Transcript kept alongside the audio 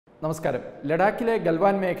നമസ്കാരം. ലഡാക്കിലെ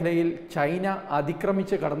ഗൽവാൻ മേഖലയിൽ ചൈന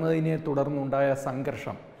അതിക്രമിച്ച് കടന്നതിനെ തുടർന്നുണ്ടായ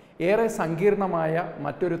സംഘർഷം ഏറെ സങ്കീർണമായ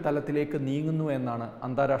മറ്റൊരു തലത്തിലേക്ക് നീങ്ങുന്നു എന്നാണ്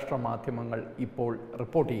അന്താരാഷ്ട്ര മാധ്യമങ്ങൾ ഇപ്പോൾ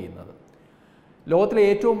റിപ്പോർട്ട് ചെയ്യുന്നത്. ലോകത്തിലെ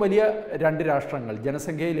ഏറ്റവും വലിയ രണ്ട് രാഷ്ട്രങ്ങൾ,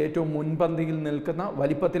 ജനസംഖ്യയിൽ ഏറ്റവും മുൻപന്തിയിൽ നിൽക്കുന്ന,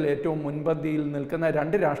 വലിപ്പത്തിൽ ഏറ്റവും മുൻപന്തിയിൽ നിൽക്കുന്ന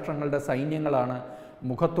രണ്ട് രാഷ്ട്രങ്ങളുടെ സൈന്യങ്ങളാണ്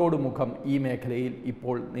മുഖത്തോട് മുഖം ഈ മേഖലയിൽ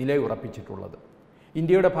ഇപ്പോൾ നിലയുറപ്പിച്ചിട്ടുള്ളത്.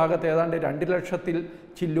 ഇന്ത്യയുടെ ഭാഗത്ത് ഏതാണ്ട് 2 ലക്ഷത്തിൽ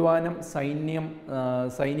ചില്ലുവാനും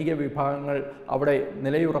സൈനിക വിഭാഗങ്ങൾ അവിടെ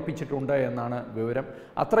നിലയുറപ്പിച്ചിട്ടുണ്ട് എന്നാണ് വിവരം.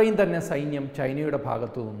 അത്രയും തന്നെ സൈന്യം ചൈനയുടെ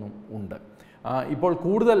ഭാഗത്തു നിന്നും ഉണ്ട്. ഇപ്പോൾ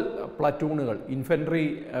കൂടുതൽ പ്ലറ്റൂണുകൾ, ഇൻഫൻട്രി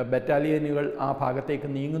ബറ്റാലിയനുകൾ ആ ഭാഗത്തേക്ക്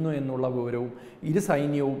നീങ്ങുന്നു എന്നുള്ള വിവരവും ഇരു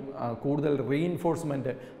സൈന്യവും കൂടുതൽ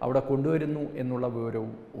റീഇൻഫോഴ്സ്മെൻറ്റ് അവിടെ കൊണ്ടുവരുന്നു എന്നുള്ള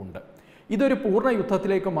വിവരവും ഉണ്ട്. ഇതൊരു പൂർണ്ണ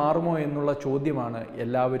യുദ്ധത്തിലേക്ക് മാറുമോ എന്നുള്ള ചോദ്യമാണ്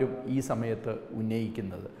എല്ലാവരും ഈ സമയത്ത്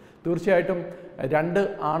ഉന്നയിക്കുന്നത്. തീർച്ചയായിട്ടും രണ്ട്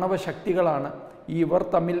ആണവ ശക്തികളാണ്. ഇവർ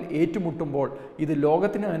തമ്മിൽ ഏറ്റുമുട്ടുമ്പോൾ ഇത്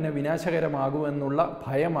ലോകത്തിന് തന്നെ വിനാശകരമാകുമെന്നുള്ള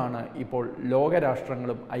ഭയമാണ് ഇപ്പോൾ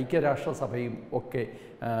ലോകരാഷ്ട്രങ്ങളും ഐക്യരാഷ്ട്രസഭയും ഒക്കെ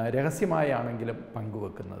രഹസ്യമായാണെങ്കിലും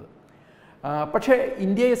പങ്കുവെക്കുന്നത്. പക്ഷേ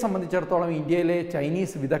ഇന്ത്യയെ സംബന്ധിച്ചിടത്തോളം ഇന്ത്യയിലെ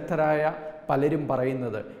ചൈനീസ് വിദഗ്ധരായ പലരും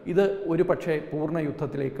പറയുന്നത് ഇത് ഒരു പക്ഷേ പൂർണ്ണ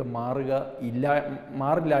യുദ്ധത്തിലേക്ക്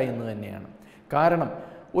മാറില്ല എന്ന് തന്നെയാണ്. കാരണം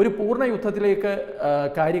ഒരു പൂർണ്ണ യുദ്ധത്തിലേക്ക്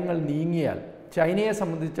കാര്യങ്ങൾ നീങ്ങിയാൽ ചൈനയെ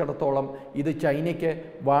സംബന്ധിച്ചിടത്തോളം ഇത് ചൈനയ്ക്ക്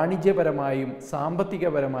വാണിജ്യപരമായും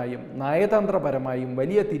സാമ്പത്തികപരമായും നയതന്ത്രപരമായും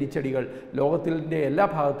വലിയ തിരിച്ചടികൾ ലോകത്തിൻ്റെ എല്ലാ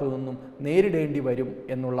ഭാഗത്തു നിന്നും നേരിടേണ്ടി വരും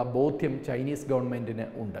എന്നുള്ള ബോധ്യം ചൈനീസ് ഗവൺമെൻറ്റിന്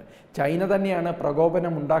ഉണ്ട്. ചൈന തന്നെയാണ്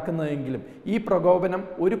പ്രകോപനം ഉണ്ടാക്കുന്നതെങ്കിലും ഈ പ്രകോപനം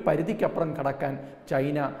ഒരു പരിധിക്കപ്പുറം കടക്കാൻ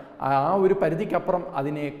ചൈന ആ ഒരു പരിധിക്കപ്പുറം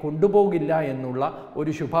അതിനെ കൊണ്ടുപോകില്ല എന്നുള്ള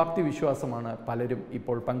ഒരു ശുഭാപ്തി വിശ്വാസമാണ് പലരും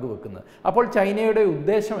ഇപ്പോൾ പങ്കുവെക്കുന്നത്. അപ്പോൾ ചൈനയുടെ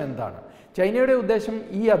ഉദ്ദേശം എന്താണ്? ചൈനയുടെ ഉദ്ദേശം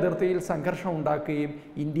ഈ അതിർത്തിയിൽ സംഘർഷം ഉണ്ടാക്കുകയും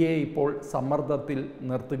ഇന്ത്യയെ ഇപ്പോൾ സമ്മർദ്ദത്തിൽ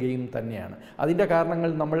നിർത്തുകയും തന്നെയാണ്. അതിൻ്റെ കാരണങ്ങൾ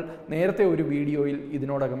നമ്മൾ നേരത്തെ ഒരു വീഡിയോയിൽ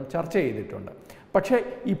ഇതിനോടകം ചർച്ച ചെയ്തിട്ടുണ്ട്. പക്ഷേ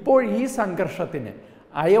ഇപ്പോൾ ഈ സംഘർഷത്തിന്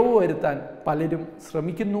അയവ് വരുത്താൻ പലരും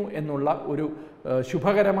ശ്രമിക്കുന്നു എന്നുള്ള ഒരു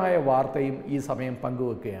ശുഭകരമായ വാർത്തയും ഈ സമയം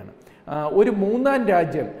പങ്കുവെക്കുകയാണ്. ഒരു മൂന്നാം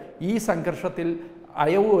രാജ്യം ഈ സംഘർഷത്തിൽ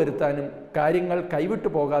അയവ് വരുത്താനും കാര്യങ്ങൾ കൈവിട്ടു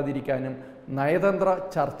പോകാതിരിക്കാനും നയതന്ത്ര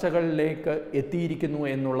ചർച്ചകളിലേക്ക് എത്തിയിരിക്കുന്നു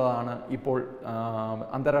എന്നുള്ളതാണ് ഇപ്പോൾ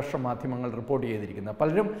അന്താരാഷ്ട്ര മാധ്യമങ്ങൾ റിപ്പോർട്ട് ചെയ്തിരിക്കുന്നത്.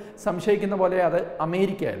 പലരും സംശയിക്കുന്ന പോലെ അത്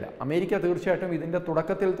അമേരിക്കയല്ല. അമേരിക്ക തീർച്ചയായിട്ടും ഇതിൻ്റെ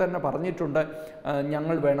തുടക്കത്തിൽ തന്നെ പറഞ്ഞിട്ടുണ്ട്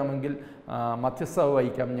ഞങ്ങൾ വേണമെങ്കിൽ മധ്യസ്ഥത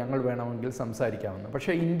വഹിക്കാം, ഞങ്ങൾ വേണമെങ്കിൽ സംസാരിക്കാമെന്ന്.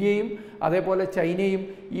 പക്ഷേ ഇന്ത്യയും അതേപോലെ ചൈനയും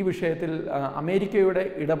ഈ വിഷയത്തിൽ അമേരിക്കയുടെ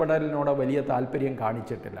ഇടപെടലിനോട് വലിയ താല്പര്യം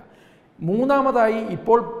കാണിച്ചിട്ടില്ല. മൂന്നാമതായി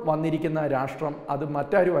ഇപ്പോൾ വന്നിരിക്കുന്ന രാഷ്ട്രം അത്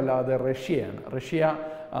മറ്റാരുമല്ലാതെ റഷ്യയാണ്. റഷ്യ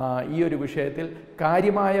ഈ ഒരു വിഷയത്തിൽ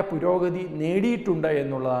കാര്യമായ പുരോഗതി നേടിയിട്ടുണ്ട്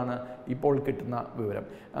എന്നുള്ളതാണ് ഇപ്പോൾ കിട്ടുന്ന വിവരം.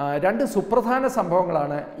 രണ്ട് സുപ്രധാന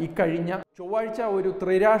സംഭവങ്ങളാണ് ഇക്കഴിഞ്ഞ ചൊവ്വാഴ്ച ഒരു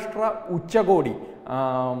ത്രിരാഷ്ട്ര ഉച്ചകോടി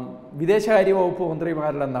വിദേശകാര്യ വകുപ്പ്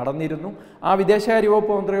മന്ത്രിമാരുടെ നടന്നിരുന്നു. ആ വിദേശകാര്യ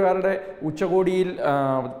വകുപ്പ് മന്ത്രിമാരുടെ ഉച്ചകോടിയിൽ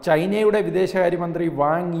ചൈനയുടെ വിദേശകാര്യമന്ത്രി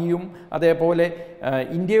വാങ് യിയും അതേപോലെ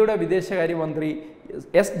ഇന്ത്യയുടെ വിദേശകാര്യമന്ത്രി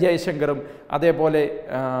എസ് ജയശങ്കറും അതേപോലെ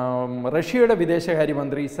റഷ്യയുടെ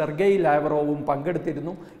വിദേശകാര്യമന്ത്രി സെർഗെയ് ലാവ്റോവും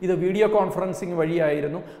പങ്കെടുത്തിരുന്നു. ഇത് വീഡിയോ കോൺഫറൻസിങ്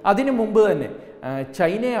വഴിയായിരുന്നു. അതിനു മുമ്പ് തന്നെ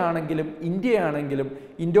ചൈനയാണെങ്കിലും ഇന്ത്യയാണെങ്കിലും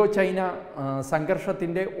ഇൻഡോ ചൈന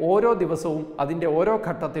സംഘർഷത്തിൻ്റെ ഓരോ ദിവസവും അതിൻ്റെ ഓരോ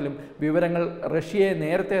ഘട്ടത്തിലും വിവരങ്ങൾ റഷ്യയെ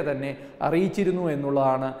നേരത്തെ തന്നെ അറിയിച്ചിരുന്നു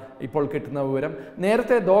എന്നുള്ളതാണ് ഇപ്പോൾ കിട്ടുന്ന വിവരം.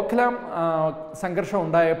 നേരത്തെ ദോക്ലാം സംഘർഷം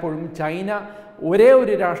ഉണ്ടായപ്പോഴും ചൈന ഒരേ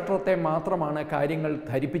ഒരു രാഷ്ട്രത്തെ മാത്രമാണ് കാര്യങ്ങൾ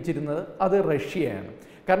ധരിപ്പിച്ചിരുന്നത്, അത് റഷ്യയാണ്.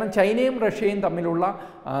 കാരണം ചൈനയും റഷ്യയും തമ്മിലുള്ള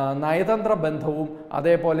നയതന്ത്ര ബന്ധവും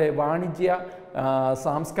അതേപോലെ വാണിജ്യ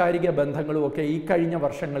സാംസ്കാരിക ബന്ധങ്ങളുമൊക്കെ ഈ കഴിഞ്ഞ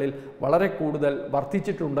വർഷങ്ങളിൽ വളരെ കൂടുതൽ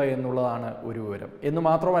വർദ്ധിച്ചിട്ടുണ്ട് എന്നുള്ളതാണ് ഒരു വിവരം. എന്ന്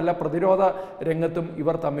മാത്രമല്ല പ്രതിരോധ രംഗത്തും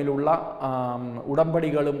ഇവർ തമ്മിലുള്ള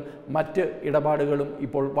ഉടമ്പടികളും മറ്റ് ഇടപാടുകളും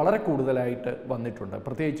ഇപ്പോൾ വളരെ കൂടുതലായിട്ട് വന്നിട്ടുണ്ട്.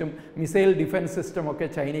 പ്രത്യേകിച്ചും മിസൈൽ ഡിഫൻസ് സിസ്റ്റമൊക്കെ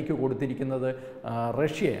ചൈനയ്ക്ക് കൊടുത്തിരിക്കുന്നത്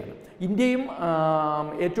റഷ്യയാണ്. ഇന്ത്യയും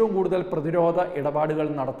ഏറ്റവും കൂടുതൽ പ്രതിരോധ ഇടപാടുകൾ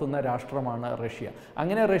നടത്തുന്ന രാഷ്ട്രമാണ് റഷ്യ.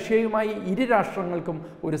 അങ്ങനെ റഷ്യയുമായി ഇരു രാഷ്ട്രങ്ങൾക്കും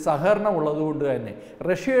ഒരു സഹകരണം ഉള്ളതുകൊണ്ട് തന്നെ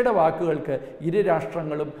റഷ്യയുടെ വാക്കുകൾക്ക് ഇരു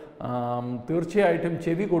രാഷ്ട്രങ്ങളും തീർച്ചയായിട്ടും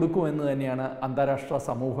ചെവി കൊടുക്കുമെന്ന് തന്നെയാണ് അന്താരാഷ്ട്ര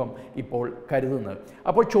സമൂഹം ഇപ്പോൾ കരുതുന്നത്.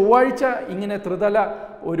 അപ്പോൾ ചൊവ്വാഴ്ച ഇങ്ങനെ ത്രിതല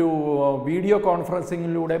ഒരു വീഡിയോ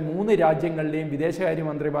കോൺഫറൻസിങ്ങിലൂടെ 3 രാജ്യങ്ങളിലെയും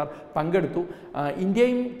വിദേശകാര്യമന്ത്രിമാർ പങ്കെടുത്തു.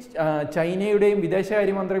 ഇന്ത്യയും ചൈനയുടെയും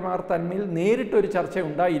വിദേശകാര്യമന്ത്രിമാർ തമ്മിൽ നേരിട്ടൊരു ചർച്ച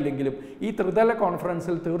ഉണ്ടായില്ലെങ്കിലും ഈ ത്രിതല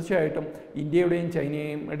കോൺഫറൻസിൽ തീർച്ചയായിട്ടും ഇന്ത്യയുടെയും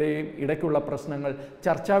ചൈനയുടെയും ഇടയ്ക്കുള്ള പ്രശ്നങ്ങൾ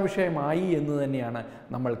ചർച്ചാ വിഷയമായി എന്ന് തന്നെയാണ്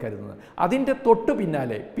നമ്മൾ കരുതുന്നത്. അതിൻ്റെ തൊട്ടു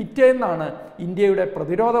പിന്നാലെ പിറ്റേന്നാണ് ഇന്ത്യയുടെ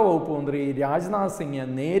പ്രതിരോധ വകുപ്പ് മന്ത്രി രാജ്നാഥ് സിംഗ്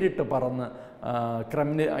നേരിട്ട് പറന്ന്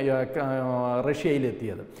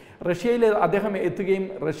റഷ്യയിലെത്തിയത്. റഷ്യയിൽ അദ്ദേഹം എത്തുകയും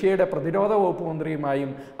റഷ്യയുടെ പ്രതിരോധ വകുപ്പ്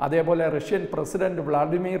മന്ത്രിയുമായും അതേപോലെ റഷ്യൻ പ്രസിഡന്റ്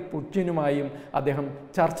വ്ളാഡിമിർ പുടിനുമായും അദ്ദേഹം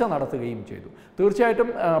ചർച്ച നടത്തുകയും ചെയ്തു. തീർച്ചയായിട്ടും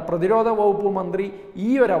പ്രതിരോധ വകുപ്പ് മന്ത്രി ഈ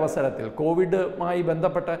ഒരു അവസരത്തിൽ കോവിഡുമായി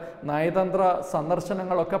ബന്ധപ്പെട്ട നയതന്ത്ര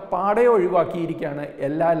സന്ദർശനങ്ങളൊക്കെ പാടെ ഒഴിവാക്കിയിരിക്കുകയാണ്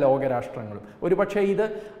എല്ലാ ലോകരാഷ്ട്രങ്ങളും. ഒരുപക്ഷെ ഇത്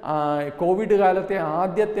കോവിഡ് കാലത്തെ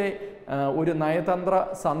ആദ്യത്തെ ഒരു നയതന്ത്ര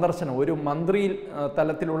സന്ദർശനം, ഒരു മന്ത്രി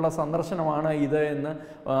തലത്തിലുള്ള സന്ദർശനമാണ് ഇത് എന്ന്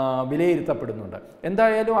വിലയിരുത്തപ്പെടുന്നുണ്ട്.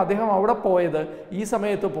 എന്തായാലും അദ്ദേഹം അവിടെ പോയത്, ഈ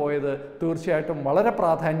സമയത്ത് പോയത് തീർച്ചയായിട്ടും വളരെ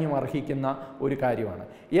പ്രാധാന്യം അർഹിക്കുന്ന ഒരു കാര്യമാണ്.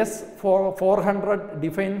 S-400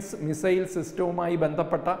 ഡിഫൻസ് മിസൈൽ സിസ്റ്റവുമായി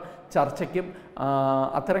ബന്ധപ്പെട്ട ചർച്ചയ്ക്കും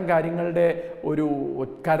അത്തരം കാര്യങ്ങളുടെ ഒരു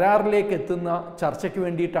കരാറിലേക്ക് എത്തുന്ന ചർച്ചയ്ക്ക്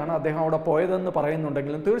വേണ്ടിയിട്ടാണ് അദ്ദേഹം അവിടെ പോയതെന്ന്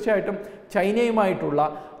പറയുന്നുണ്ടെങ്കിലും തീർച്ചയായിട്ടും ചൈനയുമായിട്ടുള്ള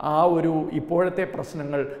ആ ഒരു ഇപ്പോഴത്തെ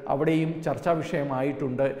പ്രശ്നങ്ങൾ അവിടെയും ചർച്ചാ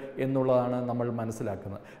വിഷയമായിട്ടുണ്ട് എന്നുള്ളതാണ് നമ്മൾ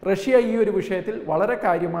മനസ്സിലാക്കുന്നത്. റഷ്യ ഈ ഒരു വിഷയത്തിൽ വളരെ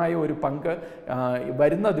കാര്യമായ ഒരു പങ്ക്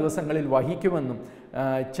വരുന്ന ദിവസങ്ങളിൽ വഹിക്കുമെന്നും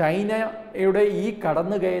ചൈനയുടെ ഈ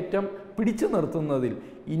കടന്നുകയറ്റം പിടിച്ചു നിർത്തുന്നതിൽ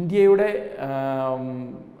ഇന്ത്യയുടെ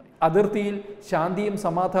അതിർത്തിയിൽ ശാന്തിയും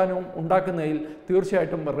സമാധാനവും ഉണ്ടാക്കുന്നതിൽ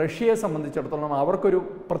തീർച്ചയായിട്ടും റഷ്യയെ സംബന്ധിച്ചിടത്തോളം അവർക്കൊരു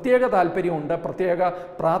പ്രത്യേക താല്പര്യമുണ്ട്, പ്രത്യേക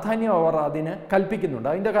പ്രാധാന്യം അവർ അതിന് കൽപ്പിക്കുന്നുണ്ട്.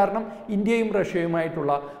 അതിൻ്റെ കാരണം ഇന്ത്യയും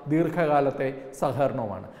റഷ്യയുമായിട്ടുള്ള ദീർഘകാലത്തെ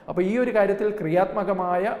സഹകരണവുമാണ്. അപ്പോൾ ഈ ഒരു കാര്യത്തിൽ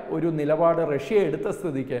ക്രിയാത്മകമായ ഒരു നിലപാട് റഷ്യ എടുത്ത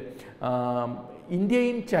സ്ഥിതിക്ക്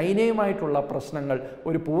ഇന്ത്യയും ചൈനയുമായിട്ടുള്ള പ്രശ്നങ്ങൾ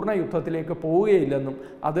ഒരു പൂർണ്ണ യുദ്ധത്തിലേക്ക് പോവുകയില്ലെന്നും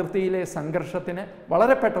അതിർത്തിയിലെ സംഘർഷത്തിന്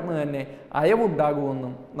വളരെ പെട്ടെന്ന് തന്നെ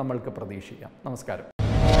അയവുണ്ടാകുമെന്നും നമ്മൾക്ക് പ്രതീക്ഷിക്കാം. നമസ്കാരം.